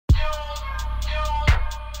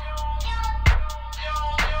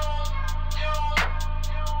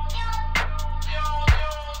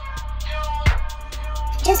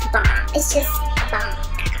It's just bomb.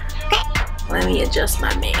 Okay. Let me adjust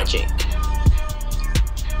my magic.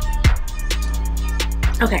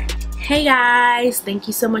 Okay. Hey guys, thank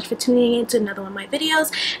you so much for tuning in to another one of my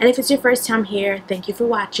videos, and if it's your first time here, thank you for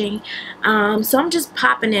watching. So I'm just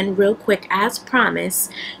popping in real quick as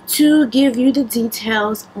promised to give you the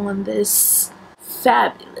details on this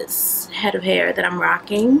fabulous head of hair that I'm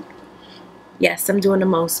rocking. Yes, I'm doing the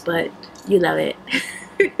most, but you love it.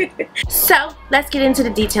 So let's get into the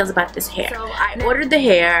details about this hair. So I ordered the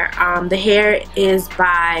hair. The hair is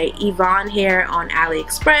by Yvonne hair on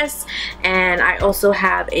Aliexpress, and I also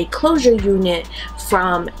have a closure unit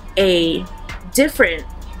from a different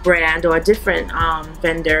brand or a different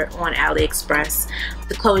vendor on Aliexpress.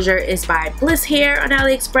 The closure is by Bliss hair on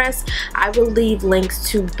Aliexpress. I will leave links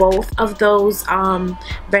to both of those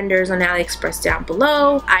vendors on Aliexpress down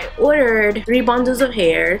below. I ordered 3 bundles of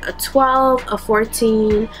hair, a 12, a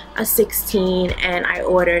 14, a 16, and I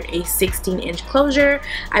ordered a 16-inch closure.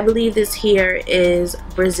 I believe this hair is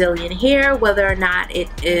Brazilian hair. Whether or not it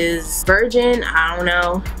is virgin, I don't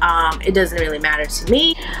know. It doesn't really matter to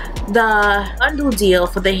me. The bundle deal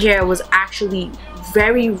for the hair was actually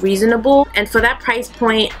very reasonable, and for that price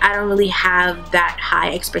point I don't really have that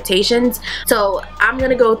high expectations, so I'm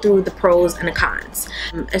gonna go through the pros and the cons.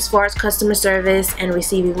 As far as customer service and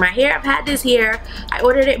receiving my hair, I've had this hair, I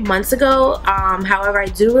ordered it months ago. However, I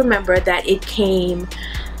do remember that it came,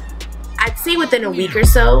 I'd say, within a week or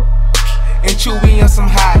so. And chewy on some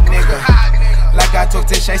hot nigga, like I told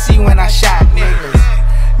Tish, I see when I shot niggas.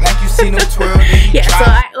 Like you seen them twirl. Yeah, so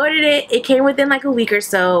I ordered it. It came within like a week or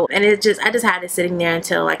so, and I just had it sitting there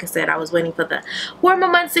until, like I said, I was waiting for the warmer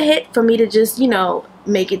months to hit for me to just, you know,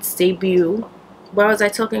 make its debut. What was I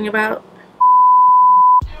talking about?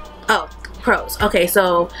 Oh, pros. Okay,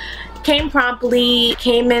 so came promptly,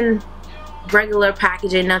 came in regular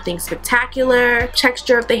packaging, nothing spectacular.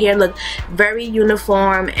 Texture of the hair looked very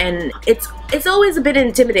uniform, and it's always a bit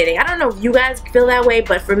intimidating. I don't know if you guys feel that way,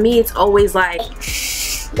 but for me it's always like,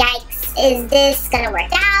 yikes, is this gonna work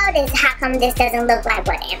out? How come this doesn't look like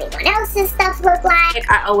what everyone else's stuff look like?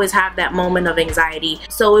 I always have that moment of anxiety.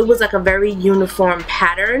 So it was like a very uniform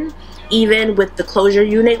pattern. Even with the closure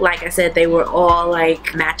unit, like I said, they were all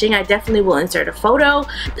like matching. I definitely will insert a photo.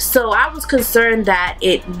 So I was concerned that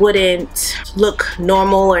it wouldn't look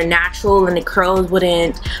normal or natural, and the curls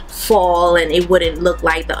wouldn't fall, and it wouldn't look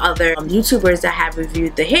like the other YouTubers that have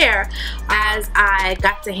reviewed the hair. As I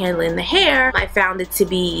got to handling the hair, I found it to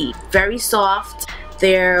be very soft.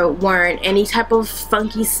 There weren't any type of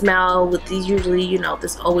funky smell with these. Usually, you know,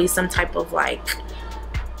 there's always some type of like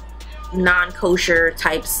non-kosher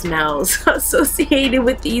type smells associated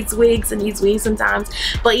with these wigs and these weaves sometimes,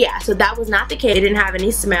 but yeah, so that was not the case. It didn't have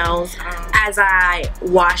any smells. As I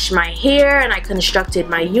washed my hair and I constructed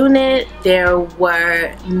my unit, there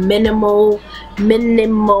were minimal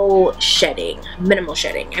shedding.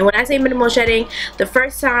 And when I say minimal shedding, the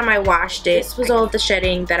first time I washed it, this was all the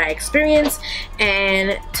shedding that I experienced,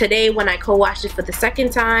 and today when I co-washed it for the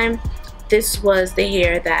second time, this was the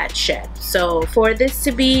hair that shed. So for this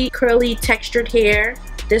to be curly textured hair,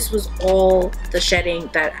 this was all the shedding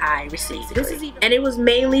that I received. And it was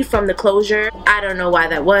mainly from the closure. I don't know why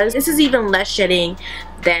that was. This is even less shedding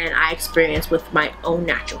than I experienced with my own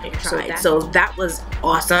natural hair. So that was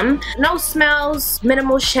awesome. No smells,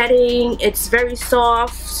 minimal shedding, it's very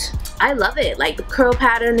soft. I love it. Like, the curl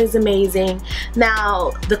pattern is amazing.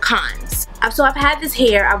 Now, the cons. So I've had this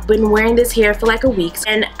hair, I've been wearing this hair for like a week,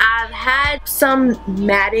 and I've had some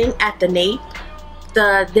matting at the nape.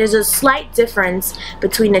 There's a slight difference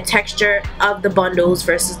between the texture of the bundles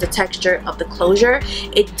versus the texture of the closure.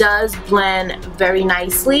 It does blend very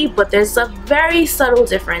nicely, but there's a very subtle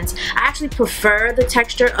difference. I actually prefer the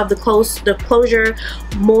texture of the closure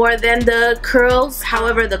more than the curls.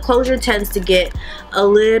 However, the closure tends to get a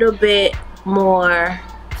little bit more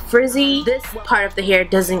frizzy. This part of the hair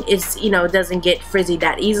doesn't get frizzy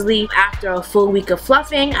that easily. After a full week of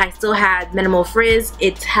fluffing, I still had minimal frizz.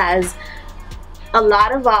 It has a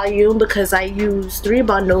lot of volume because I use 3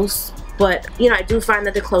 bundles, but you know, I do find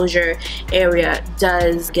that the closure area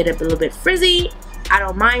does get a little bit frizzy. I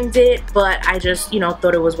don't mind it, but I just, you know,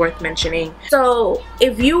 thought it was worth mentioning. So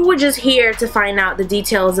if you were just here to find out the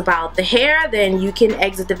details about the hair, then you can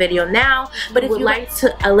exit the video now. But if you would like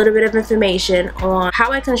a little bit of information on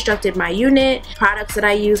how I constructed my unit, products that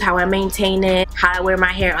I use, how I maintain it, how I wear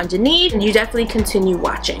my hair underneath, you definitely continue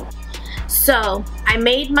watching. So I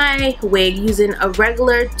made my wig using a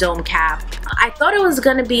regular dome cap. I thought it was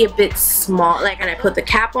gonna be a bit small, like when I put the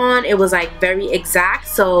cap on it was like very exact,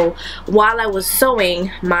 so while I was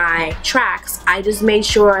sewing my tracks I just made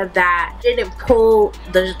sure that I didn't pull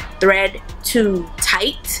the thread too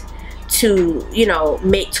tight to, you know,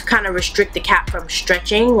 to kind of restrict the cap from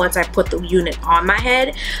stretching once I put the unit on my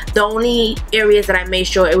head. The only areas that I made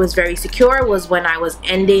sure it was very secure was when I was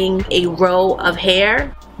ending a row of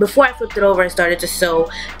hair before I flipped it over and started to sew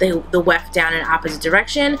the weft down in opposite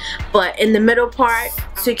direction. But in the middle part,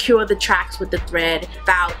 secure the tracks with the thread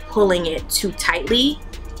without pulling it too tightly,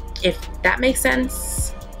 if that makes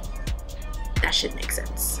sense. That should make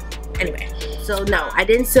sense. Anyway, so no, I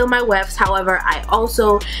didn't seal my wefts. However, I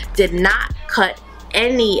also did not cut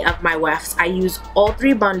any of my wefts. I used all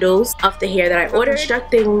 3 bundles of the hair that I ordered.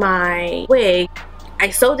 Constructing my wig, I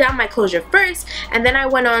sewed down my closure first, and then I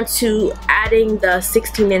went on to adding the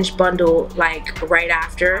 16-inch bundle like right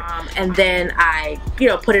after, and then I, you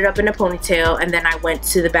know, put it up in a ponytail, and then I went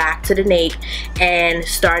to the back to the nape and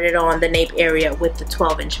started on the nape area with the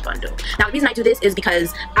 12-inch bundle. Now the reason I do this is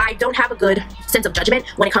because I don't have a good sense of judgment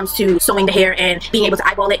when it comes to sewing the hair and being able to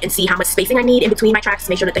eyeball it and see how much spacing I need in between my tracks to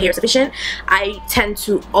make sure that the hair is sufficient. I tend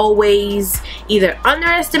to always either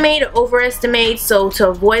underestimate or overestimate, so to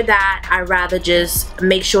avoid that, I rather just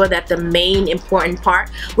make sure that the main important part,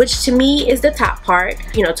 which to me is the top part,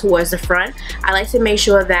 you know, towards the front, I like to make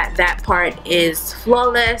sure that that part is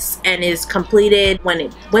flawless and is completed when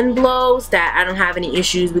it wind blows, that I don't have any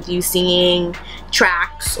issues with you seeing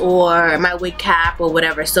tracks or my wig cap or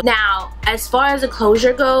whatever. So now, as far as the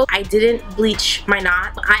closure goes, I didn't bleach my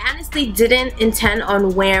knot. I honestly didn't intend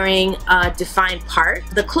on wearing a defined part.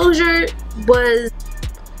 The closure was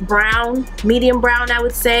brown, medium brown, I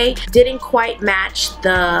would say. Didn't quite match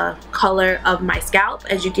the color of my scalp.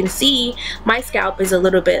 As you can see, my scalp is a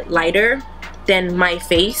little bit lighter than my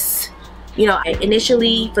face. You know,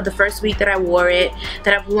 initially for the first week that I've worn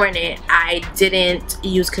it, I didn't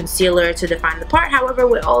use concealer to define the part. However,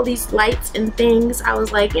 with all these lights and things, I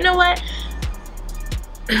was like, you know what?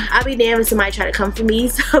 I'll be damned if somebody try to come for me,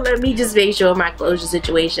 so let me just make sure my closure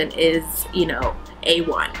situation is, you know,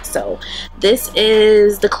 A1. So this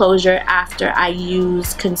is the closure after I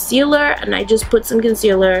use concealer, and I just put some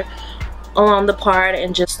concealer along the part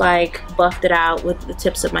and just like buffed it out with the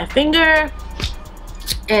tips of my finger.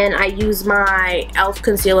 And I use my e.l.f.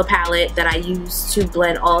 concealer palette that I use to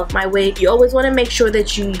blend all of my wig. You always want to make sure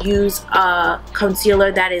that you use a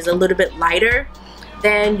concealer that is a little bit lighter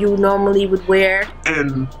than you normally would wear,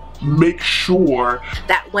 and make sure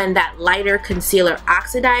that when that lighter concealer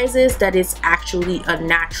oxidizes, that it's actually a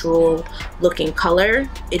natural looking color.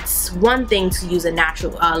 It's one thing to use a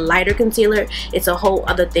natural lighter concealer, it's a whole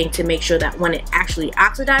other thing to make sure that when it actually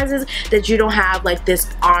oxidizes, that you don't have like this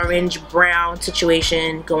orange brown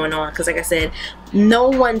situation going on, because like I said, no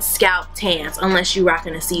one's scalp tans unless you're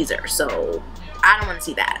rocking a Caesar, so I don't want to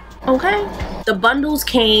see that. Okay, the bundles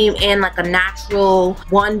came in like a natural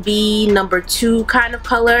 1B number 2 kind of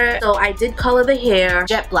color, so I did color the hair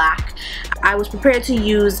jet black. I was prepared to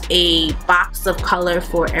use a box of color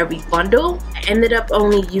for every bundle. I ended up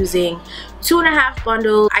only using 2.5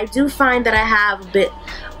 bundles. I do find that I have a bit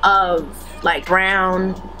of like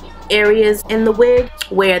brown areas in the wig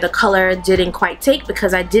where the color didn't quite take,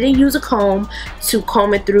 because I didn't use a comb to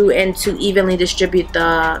comb it through and to evenly distribute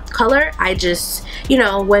the color. I just, you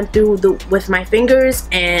know, went through with my fingers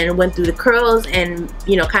and went through the curls and,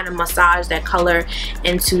 you know, kind of massaged that color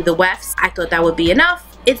into the wefts. I thought that would be enough.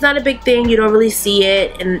 It's not a big thing, you don't really see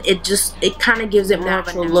it, and it kind of gives it more of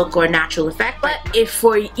a natural look or natural effect. But if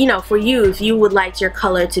for you, if you would like your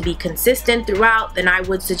color to be consistent throughout, then I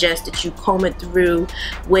would suggest that you comb it through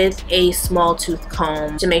with a small tooth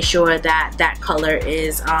comb to make sure that that color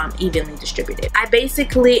is evenly distributed.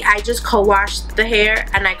 I just co-washed the hair,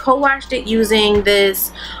 and I co-washed it using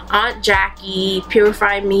this Aunt Jackie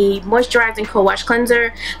Purify Me Moisturizing Co-Wash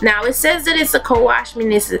Cleanser. Now it says that it's a co-wash,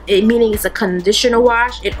 meaning it's a conditioner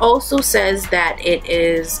wash. It also says that it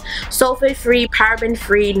is sulfate free, paraben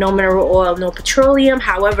free, no mineral oil, no petroleum.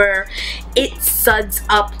 However, it suds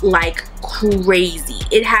up like crazy.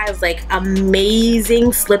 It has like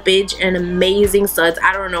amazing slippage and amazing suds.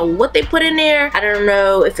 I don't know what they put in there. I don't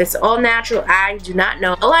know if it's all natural. I do not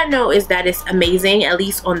know. All I know is that it's amazing, at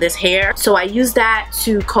least on this hair. So I used that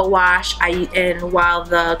to co-wash, and while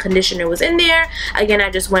the conditioner was in there, again, I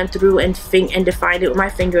just went through and defined it with my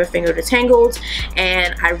finger to tangles,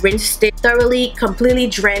 and I rinsed it thoroughly, completely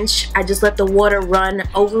drenched. I just let the water run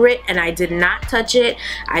over it, and I did not touch it.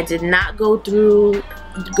 I did not go through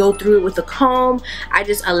it with a comb. I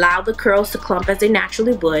just allowed the curls to clump as they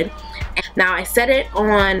naturally would. Now I set it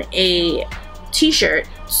on a t-shirt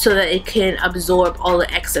so that it can absorb all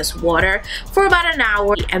the excess water for about an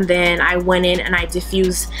hour. And then I went in and I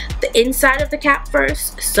diffused the inside of the cap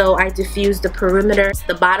first. So I diffused the perimeter,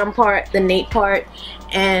 the bottom part, the nape part,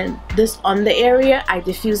 and this on the area. I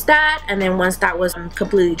diffused that, and then once that was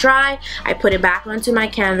completely dry, I put it back onto my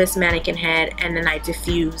canvas mannequin head, and then I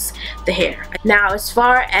diffused the hair. Now as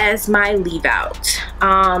far as my leave out,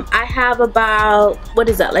 I have about, what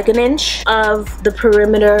is that, like an inch of the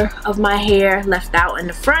perimeter of my hair left out in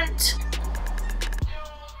the front.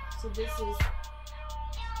 So this is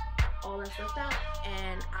all that's left out,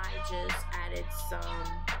 and I just added some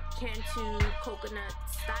Cantu coconut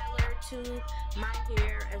styler to my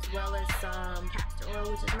hair, as well as some castor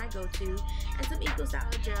oil, which is my go-to, and some Eco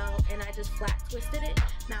Styler gel, and I just flat twisted it.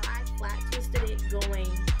 Now I flat twisted it going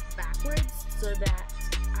backwards so that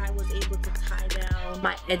I was able to tie down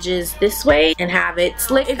my edges this way and have it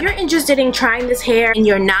slick. If you're interested in trying this hair and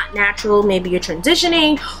you're not natural, maybe you're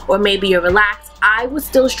transitioning or maybe you're relaxed, I would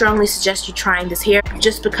still strongly suggest you trying this hair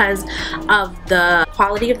just because of the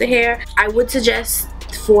quality of the hair. I would suggest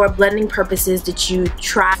for blending purposes that you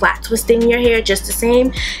try flat twisting your hair just the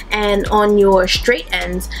same, and on your straight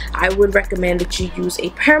ends I would recommend that you use a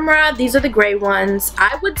perm rod. These are the gray ones.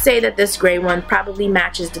 I would say that this gray one probably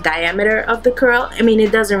matches the diameter of the curl. I mean,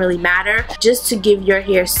 it doesn't really matter, just to give your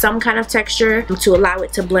hair some kind of texture to allow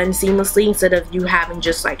it to blend seamlessly instead of you having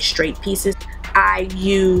just like straight pieces. I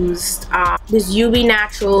used this UV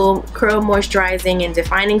Natural Curl Moisturizing and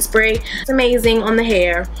Defining Spray. It's amazing on the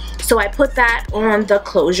hair. So I put that on the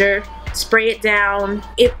closure, spray it down.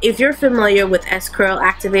 If you're familiar with S-Curl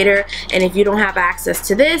Activator, and if you don't have access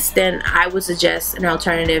to this, then I would suggest an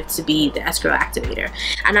alternative to be the S-Curl Activator.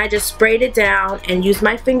 And I just sprayed it down and used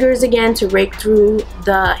my fingers again to rake through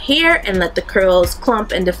the hair and let the curls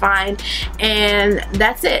clump and define, and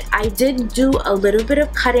that's it. I did do a little bit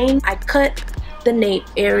of cutting. I cut the nape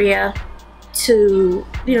area to,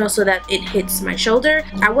 you know, so that it hits my shoulder.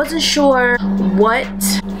 I wasn't sure what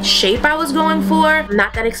shape I was going for. I'm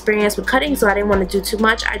not that experienced with cutting, so I didn't want to do too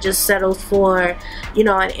much. I just settled for, you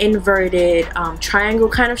know, an inverted triangle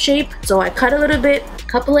kind of shape. So I cut a little bit, a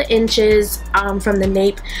couple of inches from the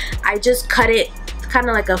nape. I just cut it kind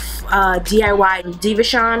of like a DIY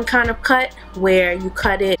Divashon kind of cut, where you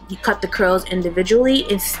cut the curls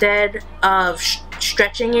individually instead of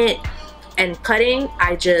stretching it and cutting.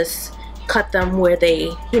 I just cut them where they,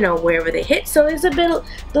 you know, wherever they hit. So it's a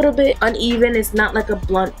little bit uneven. It's not like a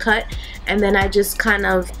blunt cut. And then I just kind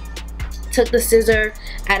of took the scissor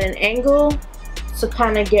at an angle to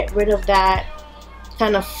kind of get rid of that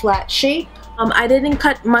kind of flat shape. I didn't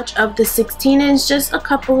cut much of the 16-inch, just a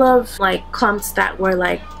couple of like clumps that were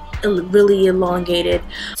like really elongated.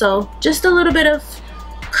 So just a little bit of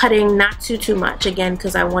cutting, not too much, again,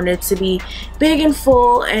 because I wanted it to be big and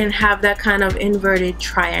full and have that kind of inverted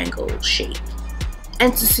triangle shape.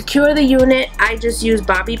 And to secure the unit, I just use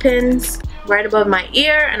bobby pins right above my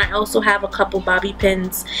ear, and I also have a couple bobby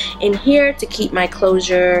pins in here to keep my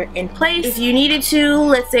closure in place. If you needed to,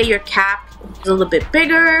 let's say your cap is a little bit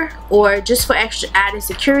bigger, or just for extra added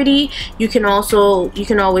security, you can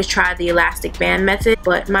always try the elastic band method.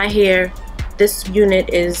 But my hair, this unit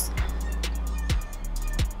is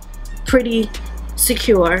pretty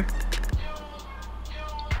secure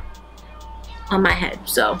on my head.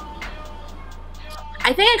 So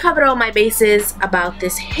I think I covered all my bases about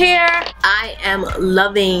this hair. I am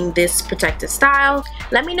loving this protective style.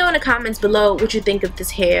 Let me know in the comments below what you think of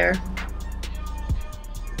this hair,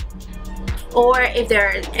 or if there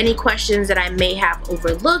are any questions that I may have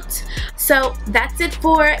overlooked. So that's it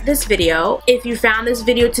for this video. If you found this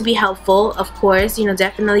video to be helpful, of course, you know,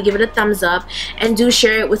 definitely give it a thumbs up, and do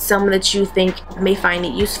share it with someone that you think may find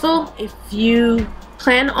it useful. If you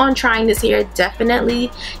plan on trying this hair,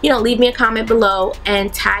 definitely, you know, leave me a comment below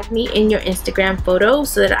and tag me in your Instagram photo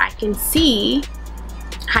so that I can see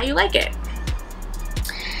how you like it.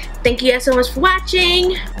 Thank you guys so much for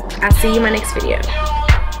watching. I'll see you in my next video.